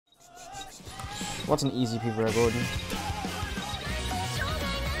What's an easy people record?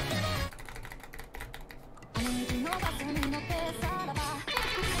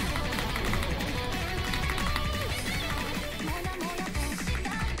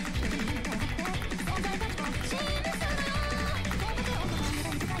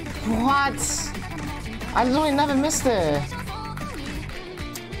 What? I literally never missed it.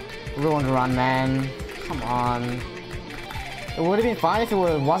 Ruined run, man. Come on. It would have been fine if it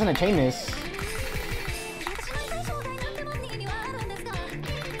wasn't a chain miss.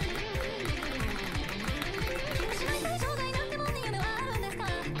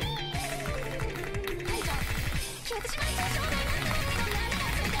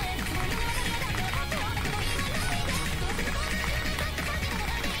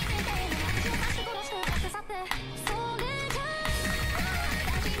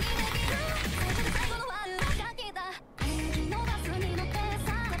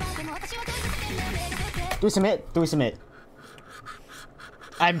 Do we submit? Do we submit?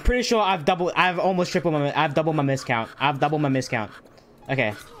 I'm pretty sure I've doubled my miscount. I've doubled my miscount.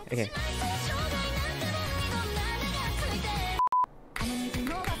 Okay, okay.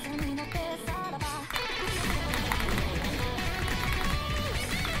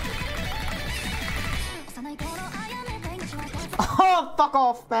 Oh, fuck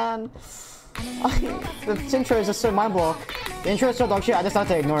off, man. The intros are so mind block. The intro is so dog shit, I just had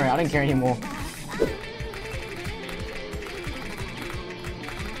to ignore it. I didn't care anymore.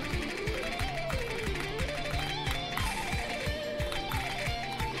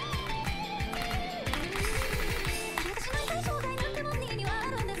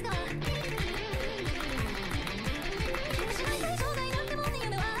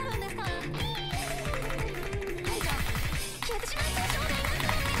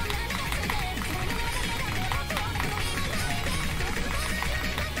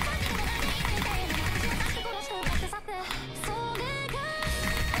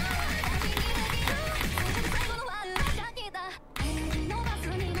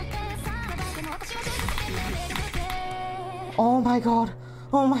 Oh my god.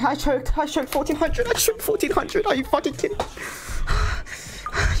 Oh my, I choked 1400. I choked 1400. Are you fucking kidding?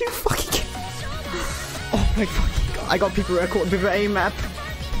 Are you fucking kidding? Oh my fucking god. I got people record with an aim map.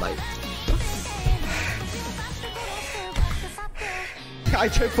 Like, I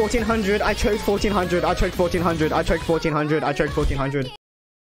choked 1400. I choked 1400. I choked 1400. I choked 1400. I choked 1400.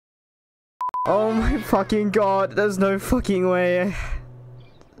 Oh my fucking god. There's no fucking way.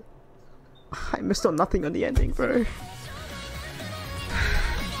 I missed on nothing on the ending, bro.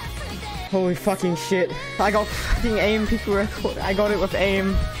 Holy fucking shit. I got fucking aim people record. I got it with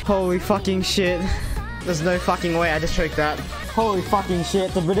aim. Holy fucking shit. There's no fucking way I just choked that. Holy fucking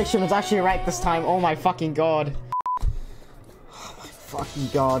shit. The prediction was actually right this time. Oh my fucking god. Oh my fucking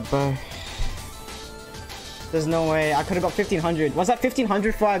god, bro. There's no way. I could have got 1500. Was that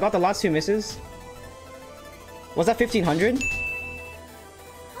 1500 before I got the last two misses? Was that 1500?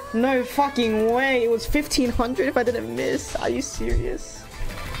 No fucking way. It was 1500 if I didn't miss. Are you serious?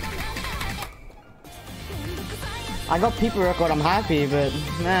 I got people record, I'm happy, but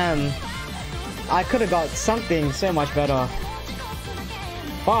man, I could have got something so much better.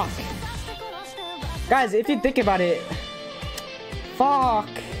 Fuck. Guys, if you think about it, fuck.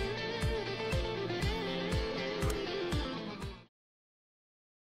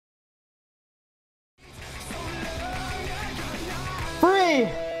 Free!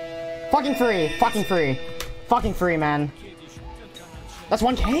 Fucking free, fucking free. Fucking free, man. That's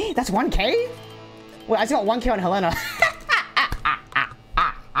 1k? That's 1k? Wait, I just got 1k on Helena.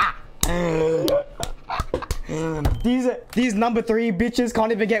 These number 3 bitches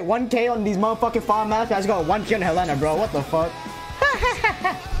can't even get 1k on these motherfucking farm maps. I just got 1k on Helena, bro. What the fuck?